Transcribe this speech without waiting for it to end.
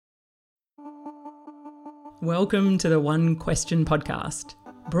Welcome to the One Question podcast,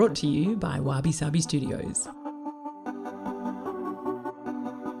 brought to you by Wabi Sabi Studios.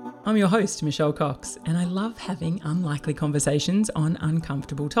 I'm your host, Michelle Cox, and I love having unlikely conversations on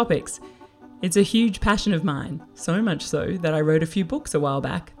uncomfortable topics. It's a huge passion of mine, so much so that I wrote a few books a while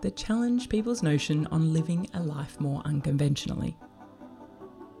back that challenge people's notion on living a life more unconventionally.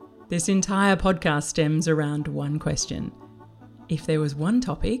 This entire podcast stems around one question. If there was one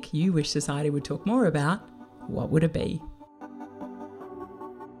topic you wish society would talk more about, what would it be?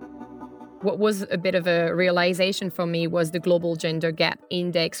 What was a bit of a realization for me was the Global Gender Gap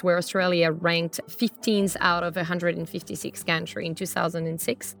Index, where Australia ranked 15th out of 156 countries in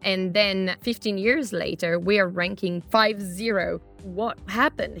 2006. And then 15 years later, we are ranking 50. What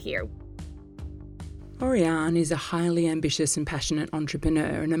happened here? Oriane is a highly ambitious and passionate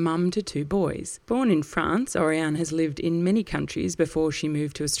entrepreneur and a mum to two boys. Born in France, Oriane has lived in many countries before she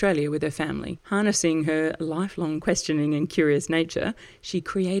moved to Australia with her family. Harnessing her lifelong questioning and curious nature, she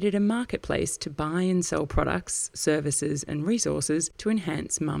created a marketplace to buy and sell products, services and resources to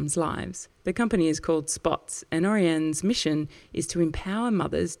enhance mums' lives. The company is called Spots, and Oriane's mission is to empower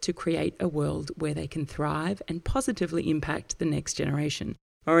mothers to create a world where they can thrive and positively impact the next generation.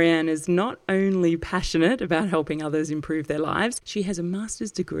 Oriane is not only passionate about helping others improve their lives, she has a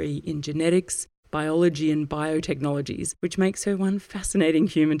master's degree in genetics, biology and biotechnologies, which makes her one fascinating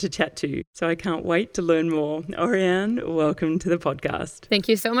human to chat to. So I can't wait to learn more. Oriane, welcome to the podcast. Thank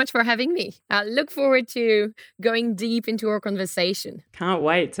you so much for having me. I look forward to going deep into our conversation. Can't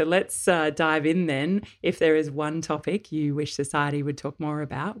wait. So let's dive in then. If there is one topic you wish society would talk more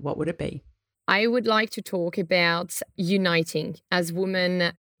about, what would it be? I would like to talk about uniting. As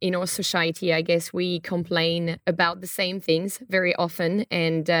women in our society, I guess we complain about the same things very often,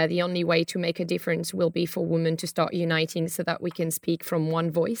 and the only way to make a difference will be for women to start uniting so that we can speak from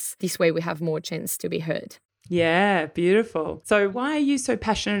one voice. This way we have more chance to be heard. Yeah, beautiful. So why are you so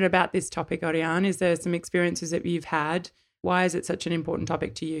passionate about this topic, Oriane? Is there some experiences that you've had? Why is it such an important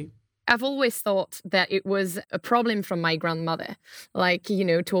topic to you? I've always thought that it was a problem from my grandmother,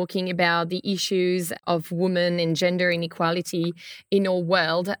 talking about the issues of women and gender inequality in our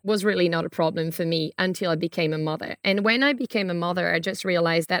world was really not a problem for me until I became a mother. And when I became a mother, I just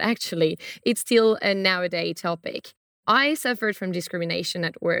realized that actually it's still a nowadays topic. I suffered from discrimination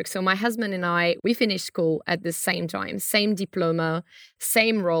at work. So my husband and I, we finished school at the same time, same diploma,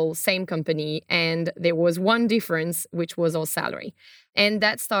 same role, same company. And there was one difference, which was our salary. And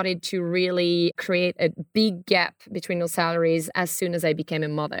that started to really create a big gap between our salaries as soon as I became a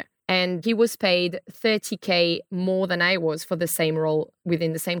mother. And he was paid 30K more than I was for the same role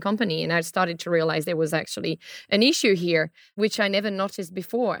within the same company. And I started to realize there was actually an issue here, which I never noticed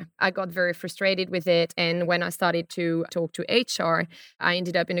before. I got very frustrated with it. And when I started to talk to HR, I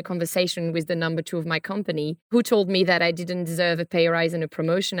ended up in a conversation with the number 2 of my company, who told me that I didn't deserve a pay rise and a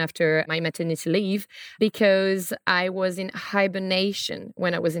promotion after my maternity leave because I was in hibernation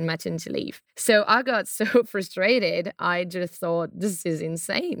when I was in maternity leave. So I got so frustrated. I just thought, this is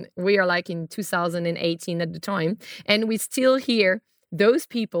insane. We are like in 2018 at the time, and we still hear those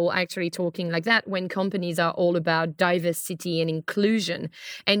people actually talking like that when companies are all about diversity and inclusion.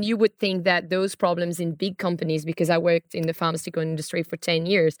 And you would think that those problems in big companies, because I worked in the pharmaceutical industry for 10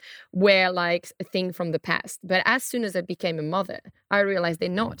 years, were like a thing from the past. But as soon as I became a mother, I realized they're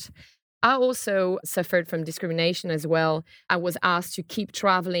not. I also suffered from discrimination as well. I was asked to keep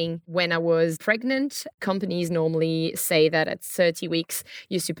traveling when I was pregnant. Companies normally say that at 30 weeks,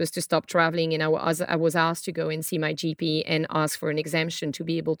 you're supposed to stop traveling. And I was asked to go and see my GP and ask for an exemption to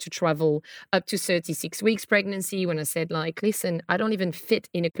be able to travel up to 36 weeks pregnancy, when I said, listen, I don't even fit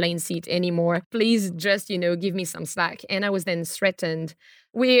in a plane seat anymore. Please just, give me some slack. And I was then threatened.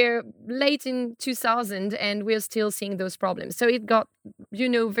 We're late in 2000 and we're still seeing those problems. So it got,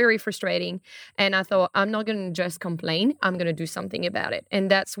 very frustrating. And I thought, I'm not going to just complain. I'm going to do something about it.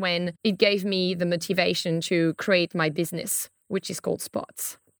 And that's when it gave me the motivation to create my business, which is called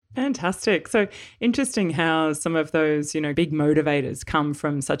Spots. Fantastic. So interesting how some of those, big motivators come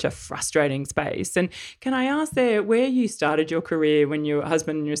from such a frustrating space. And can I ask there where you started your career when your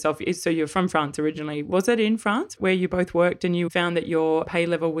husband and yourself, so you're from France originally, was it in France where you both worked and you found that your pay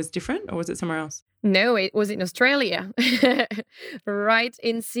level was different, or was it somewhere else? No, it was in Australia, right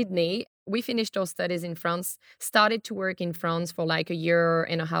in Sydney. We finished our studies in France, started to work in France for like a year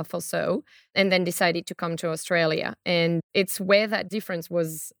and a half or so, and then decided to come to Australia. And it's where that difference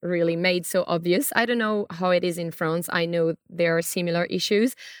was really made so obvious. I don't know how it is in France. I know there are similar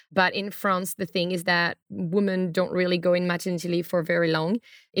issues, but in France, the thing is that women don't really go in maternity leave for very long.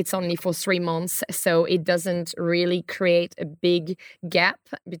 It's only for 3 months. So it doesn't really create a big gap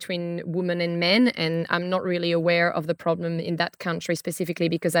between women and men. And I'm not really aware of the problem in that country specifically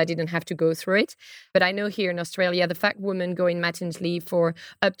because I didn't have to go through it. But I know here in Australia, the fact women go in maternity leave for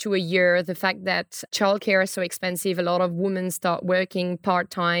up to a year, the fact that childcare is so expensive, a lot of women start working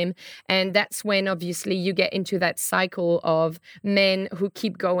part-time. And that's when obviously you get into that cycle of men who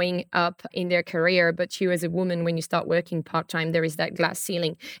keep going up in their career. But you as a woman, when you start working part-time, there is that glass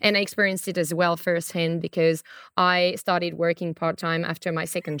ceiling. And I experienced it as well firsthand because I started working part-time after my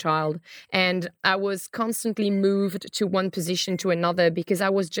second child. And I was constantly moved to one position to another because I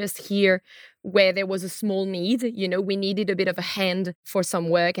was just here where there was a small need. You know, we needed a bit of a hand for some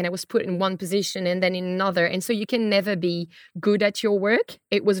work and I was put in one position and then in another. And so you can never be good at your work.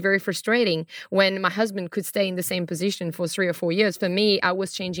 It was very frustrating when my husband could stay in the same position for 3 or 4 years. For me, I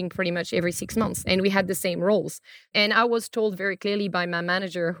was changing pretty much every 6 months and we had the same roles. And I was told very clearly by my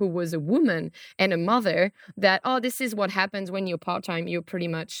manager, who was a woman and a mother, that, oh, this is what happens when you're part-time. You're pretty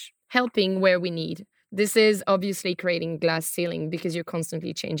much helping where we need. This is obviously creating glass ceiling because you're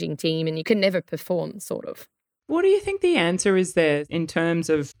constantly changing team and you can never perform, sort of. What do you think the answer is there in terms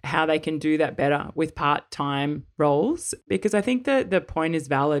of how they can do that better with part-time roles? Because I think that the point is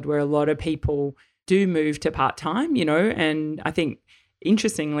valid where a lot of people do move to part-time, you know, and I think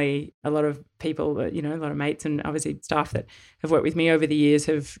interestingly, a lot of people, you know, a lot of mates and obviously staff that have worked with me over the years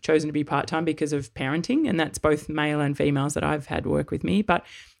have chosen to be part-time because of parenting, and that's both male and females that I've had work with me. But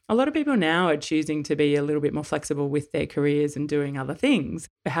a lot of people now are choosing to be a little bit more flexible with their careers and doing other things.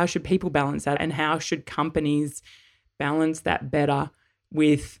 How should people balance that, and how should companies balance that better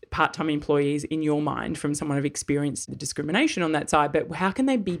with part-time employees in your mind, from someone who've experienced the discrimination on that side? But how can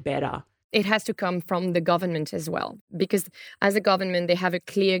they be better? It has to come from the government as well, because as a government, they have a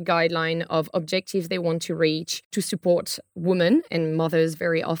clear guideline of objectives they want to reach to support women and mothers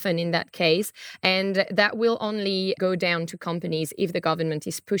very often in that case. And that will only go down to companies if the government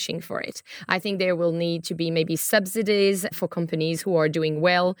is pushing for it. I think there will need to be maybe subsidies for companies who are doing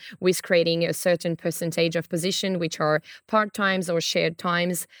well with creating a certain percentage of position, which are part-times or shared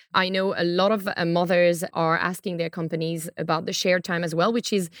times. I know a lot of mothers are asking their companies about the shared time as well,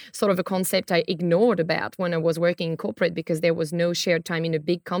 which is sort of a concept I ignored about when I was working in corporate because there was no shared time in a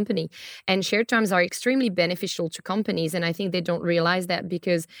big company. And shared times are extremely beneficial to companies. And I think they don't realize that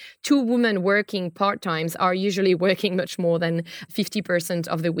because 2 women working part-times are usually working much more than 50%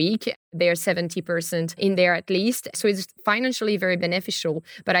 of the week. They're 70% in there at least. So it's financially very beneficial.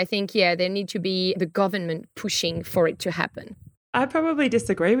 But I think, there need to be the government pushing for it to happen. I probably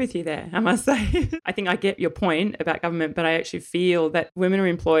disagree with you there, I must say. I think I get your point about government, but I actually feel that women are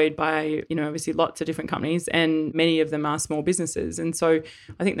employed by, obviously lots of different companies, and many of them are small businesses. And so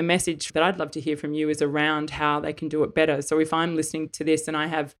I think the message that I'd love to hear from you is around how they can do it better. So if I'm listening to this and I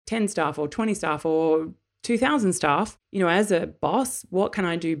have 10 staff or 20 staff or 2,000 staff, as a boss, what can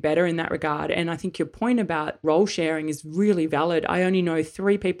I do better in that regard? And I think your point about role sharing is really valid. I only know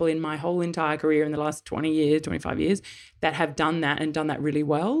 3 people in my whole entire career in the last 20 years, 25 years that have done that and done that really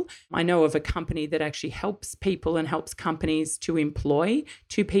well. I know of a company that actually helps people and helps companies to employ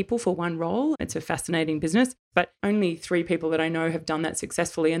 2 people for 1 role. It's a fascinating business, but only 3 people that I know have done that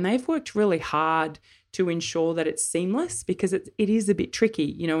successfully. And they've worked really hard to ensure that it's seamless, because it is a bit tricky,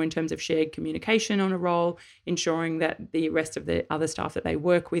 in terms of shared communication on a role, ensuring that the rest of the other staff that they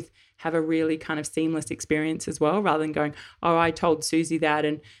work with have a really kind of seamless experience as well, rather than going, oh, I told Susie that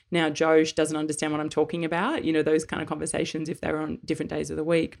and now Joe doesn't understand what I'm talking about, those kind of conversations if they're on different days of the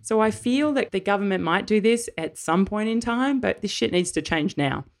week. So I feel that the government might do this at some point in time, but this shit needs to change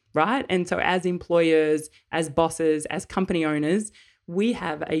now, right? And so as employers, as bosses, as company owners, we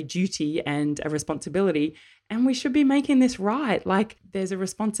have a duty and a responsibility, and we should be making this right. Like, there's a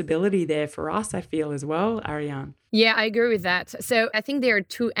responsibility there for us, I feel, as well, Ariane. Yeah, I agree with that. So I think there are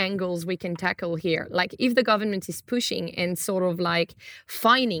 2 angles we can tackle here. Like, if the government is pushing and sort of like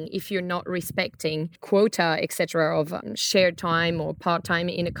fining if you're not respecting quota, etc., of shared time or part-time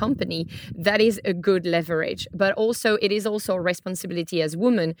in a company, that is a good leverage. But also, it is also a responsibility as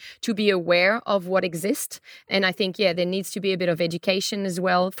women to be aware of what exists. And I think, there needs to be a bit of education as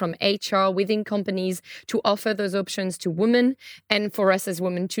well from HR within companies to offer offer those options to women, and for us as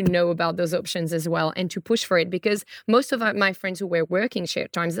women to know about those options as well and to push for it. Because most of my friends who were working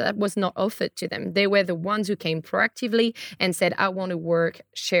shared times, that was not offered to them. They were the ones who came proactively and said, I want to work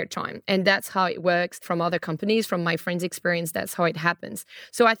shared time. And that's how it works from other companies. From my friends' experience, that's how it happens.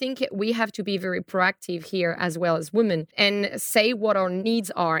 So I think we have to be very proactive here as well as women and say what our needs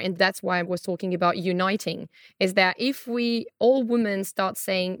are. And that's why I was talking about uniting, is that if we all women start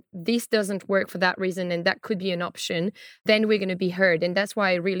saying this doesn't work for that reason and that could be an option, then we're going to be heard. And that's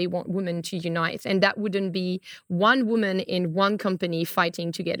why I really want women to unite. And that wouldn't be one woman in one company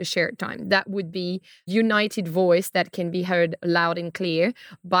fighting to get a shared time. That would be united voice that can be heard loud and clear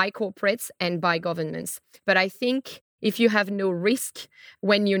by corporates and by governments. But I think if you have no risk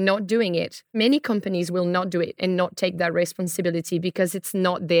when you're not doing it, many companies will not do it and not take that responsibility because it's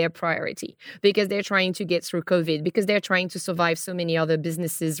not their priority, because they're trying to get through COVID, because they're trying to survive so many other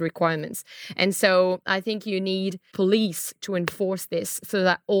businesses' requirements. And so I think you need police to enforce this so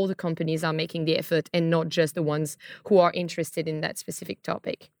that all the companies are making the effort and not just the ones who are interested in that specific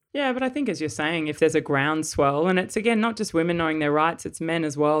topic. Yeah, but I think as you're saying, if there's a groundswell, and it's again, not just women knowing their rights, it's men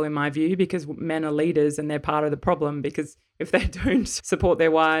as well, in my view, because men are leaders and they're part of the problem. Because if they don't support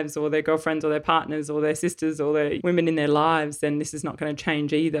their wives or their girlfriends or their partners or their sisters or their women in their lives, then this is not going to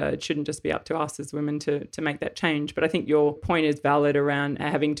change either. It shouldn't just be up to us as women to make that change. But I think your point is valid around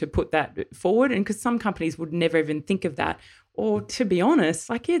having to put that forward. And because some companies would never even think of that. Or to be honest,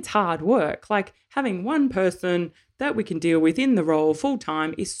 like, it's hard work. Like, having one person that we can deal with in the role full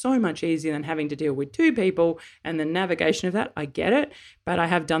time is so much easier than having to deal with two people and the navigation of that. I get it, but I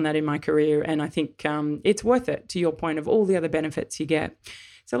have done that in my career, and I think it's worth it, to your point of all the other benefits you get.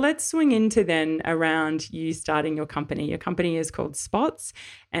 So let's swing into then around you starting your company. Your company is called Spots,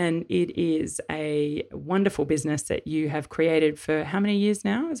 and it is a wonderful business that you have created for how many years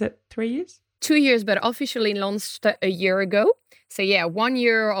now? Is it 3 years? 2 years, but officially launched a year ago. So yeah, 1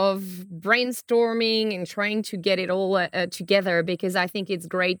 year of brainstorming and trying to get it all together, because I think it's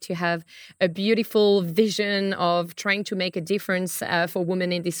great to have a beautiful vision of trying to make a difference for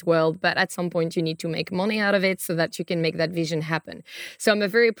women in this world. But at some point you need to make money out of it so that you can make that vision happen. So I'm a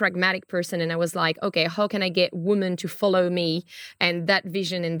very pragmatic person, and I was like, okay, how can I get women to follow me and that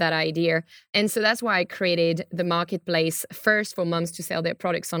vision and that idea? And so that's why I created the marketplace, first for moms to sell their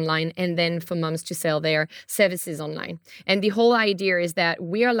products online, and then for moms to sell their services online. And the whole idea is that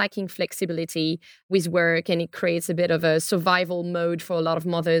we are lacking flexibility with work, and it creates a bit of a survival mode for a lot of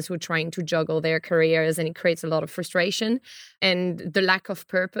mothers who are trying to juggle their careers, and it creates a lot of frustration and the lack of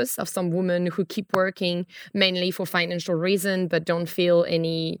purpose of some women who keep working mainly for financial reason but don't feel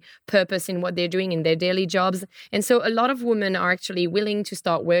any purpose in what they're doing in their daily jobs. And so a lot of women are actually willing to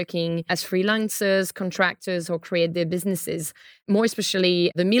start working as freelancers, contractors, or create their businesses. More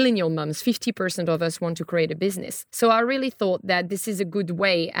especially the millennial moms, 50% of us want to create a business. So I really thought that this is a good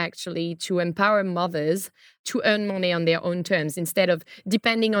way actually to empower mothers to earn money on their own terms, instead of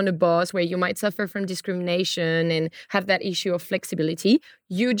depending on a boss where you might suffer from discrimination and have that issue of flexibility.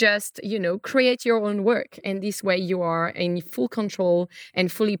 You just, create your own work. And this way you are in full control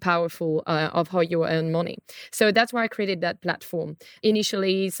and fully powerful of how you earn money. So that's why I created that platform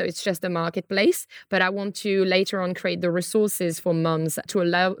initially. So it's just a marketplace, but I want to later on create the resources for moms to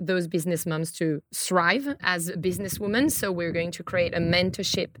allow those business moms to thrive as businesswomen. So we're going to create a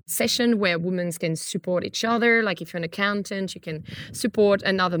mentorship session where women can support each other. Like if you're an accountant, you can support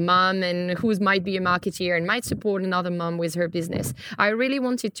another mom and who might be a marketeer and might support another mom with her business. I really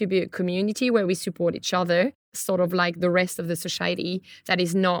want it to be a community where we support each other, sort of like the rest of the society that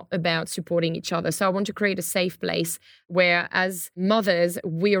is not about supporting each other. So I want to create a safe place where as mothers,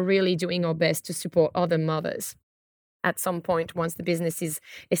 we are really doing our best to support other mothers. At some point, once the business is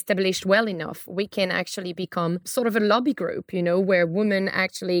established well enough, we can actually become sort of a lobby group, where women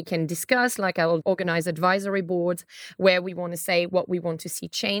actually can discuss, like I'll organize advisory boards where we want to say what we want to see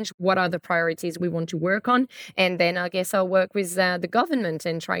change, what are the priorities we want to work on. And then I guess I'll work with the government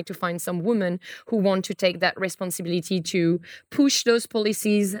and try to find some women who want to take that responsibility to push those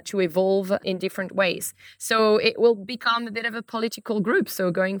policies to evolve in different ways. So it will become a bit of a political group.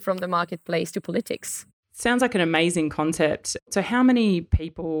 So going from the marketplace to politics. Sounds like an amazing concept. So how many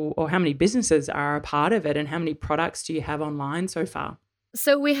people or how many businesses are a part of it, and how many products do you have online so far?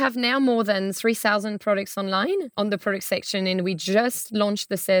 So we have now more than 3,000 products online on the product section, and we just launched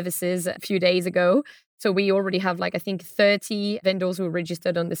the services a few days ago. So we already have I think 30 vendors who are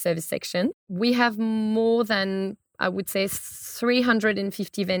registered on the service section. We have more than, I would say,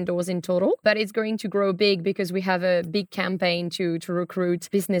 350 vendors in total, but it's going to grow big because we have a big campaign to recruit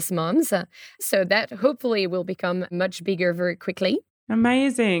business moms. So that hopefully will become much bigger very quickly.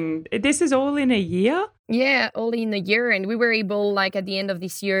 Amazing. This is all in a year? Yeah, only in a year. And we were able, like at the end of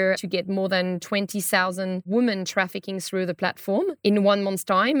this year, to get more than 20,000 women trafficking through the platform in 1 month's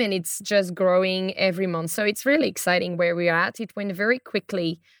time. And it's just growing every month. So it's really exciting where we're at. It went very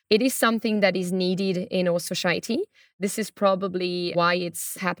quickly. It is something that is needed in our society. This is probably why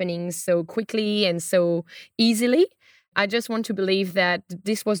it's happening so quickly and so easily. I just want to believe that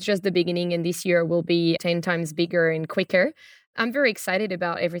this was just the beginning and this year will be 10 times bigger and quicker. I'm very excited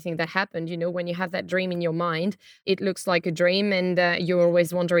about everything that happened. You know, when you have that dream in your mind, it looks like a dream and you're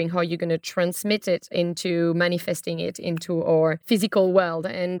always wondering how you're going to transmit it into manifesting it into our physical world.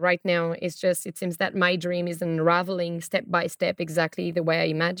 And right now, it seems that my dream is unraveling step by step exactly the way I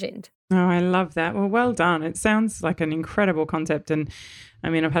imagined. Oh, I love that. Well done. It sounds like an incredible concept. And I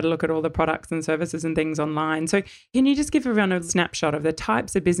mean, I've had a look at all the products and services and things online. So can you just give everyone a snapshot of the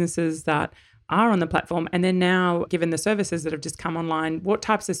types of businesses that are on the platform? And then now, given the services that have just come online, what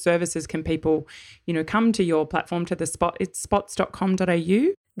types of services can people, come to your platform, to the Spot? It's spots.com.au?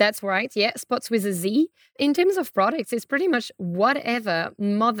 That's right. Yeah, Spots with a Z. In terms of products, it's pretty much whatever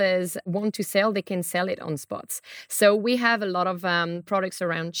mothers want to sell, they can sell it on Spots. So we have a lot of products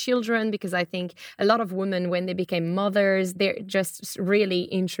around children because I think a lot of women, when they became mothers, they're just really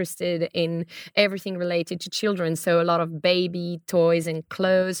interested in everything related to children. So a lot of baby toys and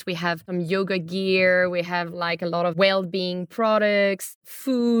clothes. We have some yoga gear. We have like a lot of well-being products,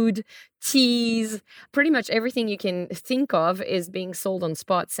 food, teas, pretty much everything you can think of is being sold on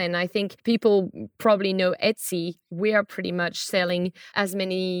Spots. And I think people probably know Etsy. We are pretty much selling as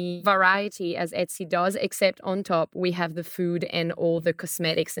many variety as Etsy does, except on top we have the food and all the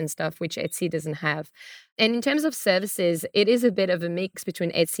cosmetics and stuff, which Etsy doesn't have. And in terms of services, it is a bit of a mix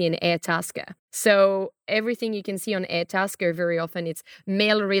between Etsy and Airtasker. So everything you can see on Airtasker, very often it's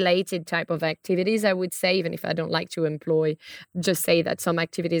male-related type of activities, I would say, even if I don't like to just say that some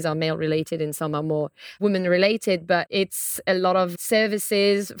activities are male-related and some are more women-related. But it's a lot of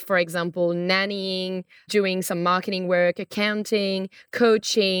services, for example, nannying, doing some marketing work, accounting,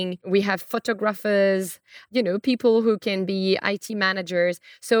 coaching. We have photographers, people who can be IT managers.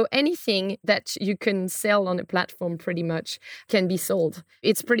 So anything that you can sell on a platform pretty much can be sold.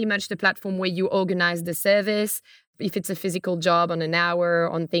 It's pretty much the platform where you organize the service, if it's a physical job on an hour,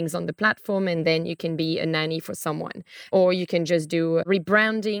 on things on the platform, and then you can be a nanny for someone. Or you can just do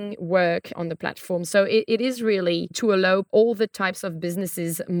rebranding work on the platform. So it is really to allow all the types of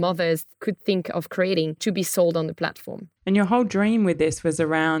businesses mothers could think of creating to be sold on the platform. And your whole dream with this was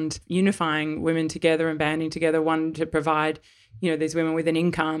around unifying women together and banding together, one to provide these women with an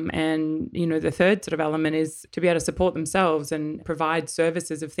income. And, the third sort of element is to be able to support themselves and provide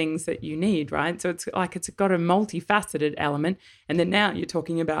services of things that you need, right? So it's got a multifaceted element. And then now you're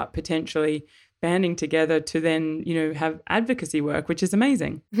talking about potentially banding together to then, have advocacy work, which is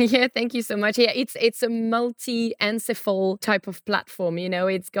amazing. Yeah, thank you so much. Yeah, it's a multi-encephal type of platform.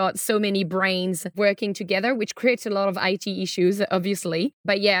 It's got so many brains working together, which creates a lot of IT issues, obviously.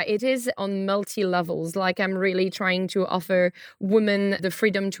 But yeah, it is on multi-levels. Like I'm really trying to offer women the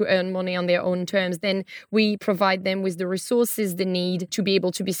freedom to earn money on their own terms. Then we provide them with the resources they need to be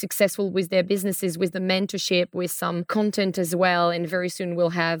able to be successful with their businesses, with the mentorship, with some content as well. And very soon we'll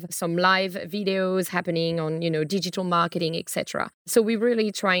have some live videos happening on, digital marketing, etc. So we're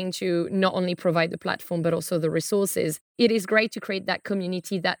really trying to not only provide the platform, but also the resources. It is great to create that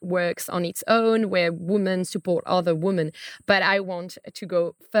community that works on its own, where women support other women. But I want to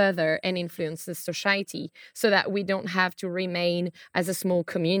go further and influence the society so that we don't have to remain as a small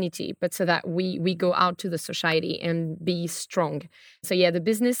community, but so that we go out to the society and be strong. So yeah, the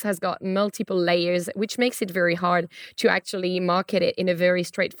business has got multiple layers, which makes it very hard to actually market it in a very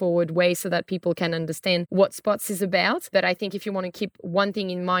straightforward way so that people can understand what Spots is about. But I think if you want to keep one thing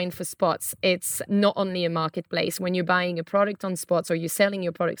in mind for Spots, it's not only a marketplace. When you're buying a product on Spots or you're selling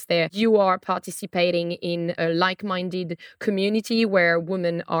your products there, you are participating in a like-minded community where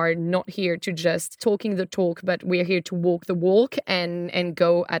women are not here to just talking the talk, but we're here to walk the walk and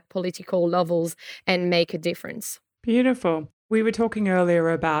go at political levels and make a difference. Beautiful. We were talking earlier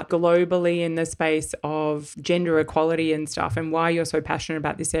about globally in the space of gender equality and stuff and why you're so passionate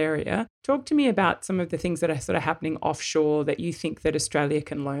about this area. Talk to me about some of the things that are sort of happening offshore that you think that Australia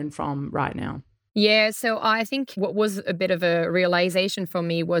can learn from right now. Yeah, so I think what was a bit of a realization for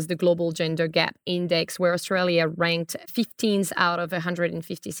me was the Global Gender Gap Index, where Australia ranked 15th out of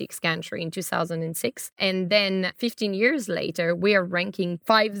 156 countries in 2006. And then 15 years later, we are ranking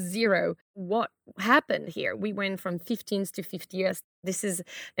 50. What happened here? We went from 15th to 50th. This is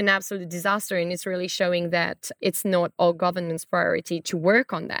an absolute disaster, and it's really showing that it's not all government's priority to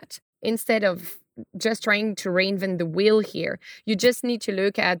work on that. Instead of just trying to reinvent the wheel here. You just need to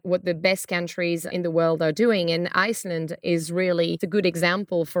look at what the best countries in the world are doing. And Iceland is really a good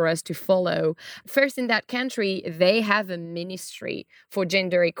example for us to follow. First, in that country, they have a ministry for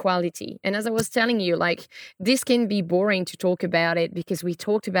gender equality. And as I was telling you, like, this can be boring to talk about it because we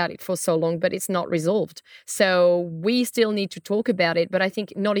talked about it for so long, but it's not resolved. So we still need to talk about it. But I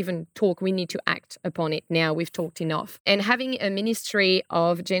think not even talk, we need to act upon it now. We've talked enough. And having a ministry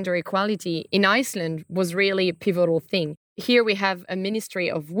of gender equality in Iceland was really a pivotal thing. Here we have a ministry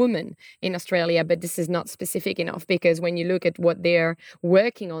of women in Australia, but this is not specific enough because when you look at what they're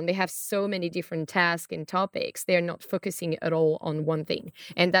working on, they have so many different tasks and topics. They're not focusing at all on one thing.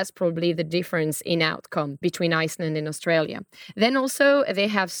 And that's probably the difference in outcome between Iceland and Australia. Then also they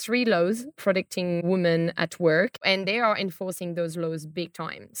have 3 laws protecting women at work, and they are enforcing those laws big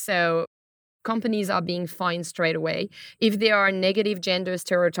time. So companies are being fined straight away. If there are negative gender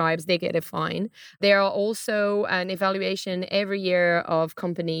stereotypes, they get a fine. There are also an evaluation every year of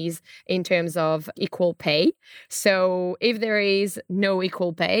companies in terms of equal pay. So if there is no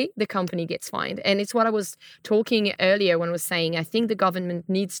equal pay, the company gets fined. And it's what I was talking earlier when I was saying, I think the government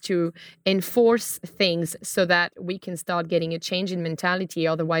needs to enforce things so that we can start getting a change in mentality.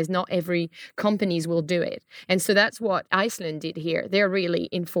 Otherwise, not every companies will do it. And so that's what Iceland did here. They're really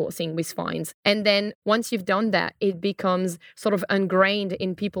enforcing with fines. And then once you've done that, it becomes sort of ingrained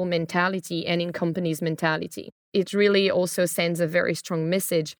in people's mentality and in companies' mentality. It really also sends a very strong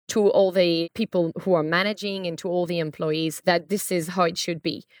message to all the people who are managing and to all the employees that this is how it should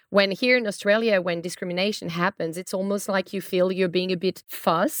be. When here in Australia, when discrimination happens, it's almost like you feel you're being a bit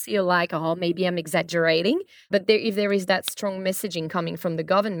fuss. You're like, oh, maybe I'm exaggerating. But if there is that strong messaging coming from the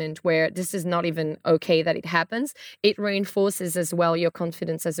government where this is not even okay that it happens, it reinforces as well your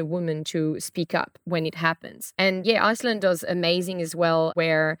confidence as a woman to speak up when it happens. And yeah, Iceland does amazing as well,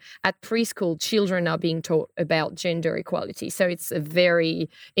 where at preschool, children are being taught about gender equality. So it's a very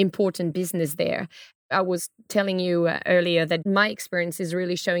important business there. I was telling you earlier that my experience is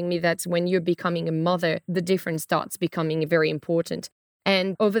really showing me that when you're becoming a mother, the difference starts becoming very important.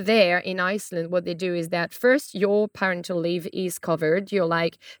 And over there in Iceland, what they do is that first, your parental leave is covered. You're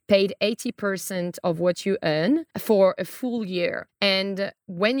like paid 80% of what you earn for a full year. And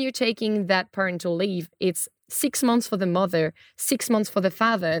when you're taking that parental leave, it's 6 months for the mother, 6 months for the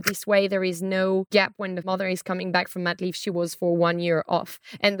father. This way, there is no gap when the mother is coming back from mat leave. She was for 1 year off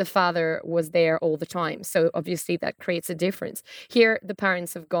and the father was there all the time. So obviously that creates a difference. Here, the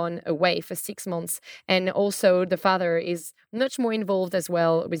parents have gone away for 6 months. And also the father is much more involved as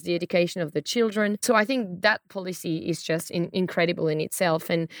well with the education of the children. So I think that policy is just incredible in itself.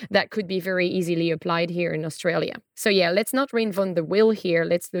 And that could be very easily applied here in Australia. So yeah, let's not reinvent the wheel here.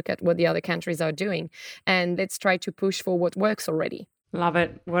 Let's look at what the other countries are doing. And let's try to push for what works already. Love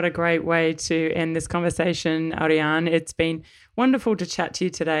it. What a great way to end this conversation, Ariane. It's been wonderful to chat to you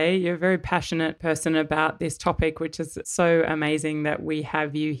today. You're a very passionate person about this topic, which is so amazing that we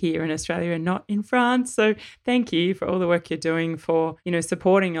have you here in Australia and not in France. So thank you for all the work you're doing for,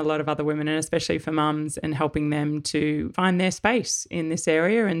 supporting a lot of other women and especially for mums and helping them to find their space in this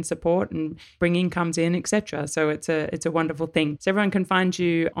area and support and bring incomes in, etc. So it's a wonderful thing. So everyone can find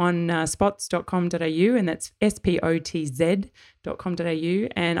you on spots.com.au, and that's spotz.com.au.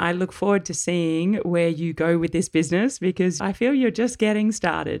 And I look forward to seeing where you go with this business because I feel you're just getting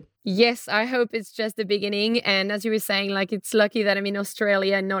started. Yes, I hope it's just the beginning. And as you were saying, it's lucky that I'm in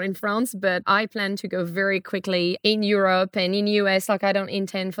Australia and not in France, but I plan to go very quickly in Europe and in US. I don't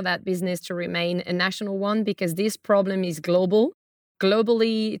intend for that business to remain a national one because this problem is global.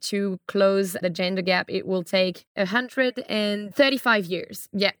 Globally, to close the gender gap, it will take 135 years.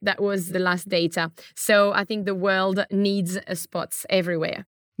 Yeah, that was the last data. So I think the world needs Spots everywhere.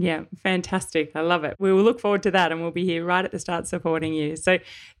 Yeah, fantastic. I love it. We will look forward to that and we'll be here right at the start supporting you. So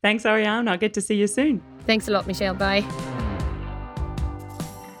thanks, Ariane. I'll get to see you soon. Thanks a lot, Michelle. Bye.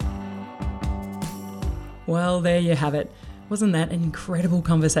 Well, there you have it. Wasn't that an incredible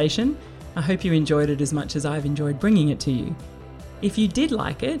conversation? I hope you enjoyed it as much as I've enjoyed bringing it to you. If you did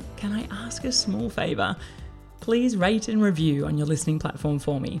like it, can I ask a small favour? Please rate and review on your listening platform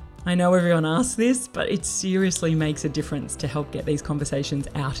for me. I know everyone asks this, but it seriously makes a difference to help get these conversations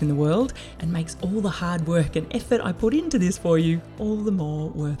out in the world and makes all the hard work and effort I put into this for you all the more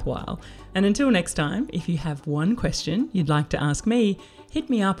worthwhile. And until next time, if you have one question you'd like to ask me, hit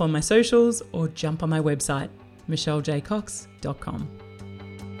me up on my socials or jump on my website, michellejcox.com.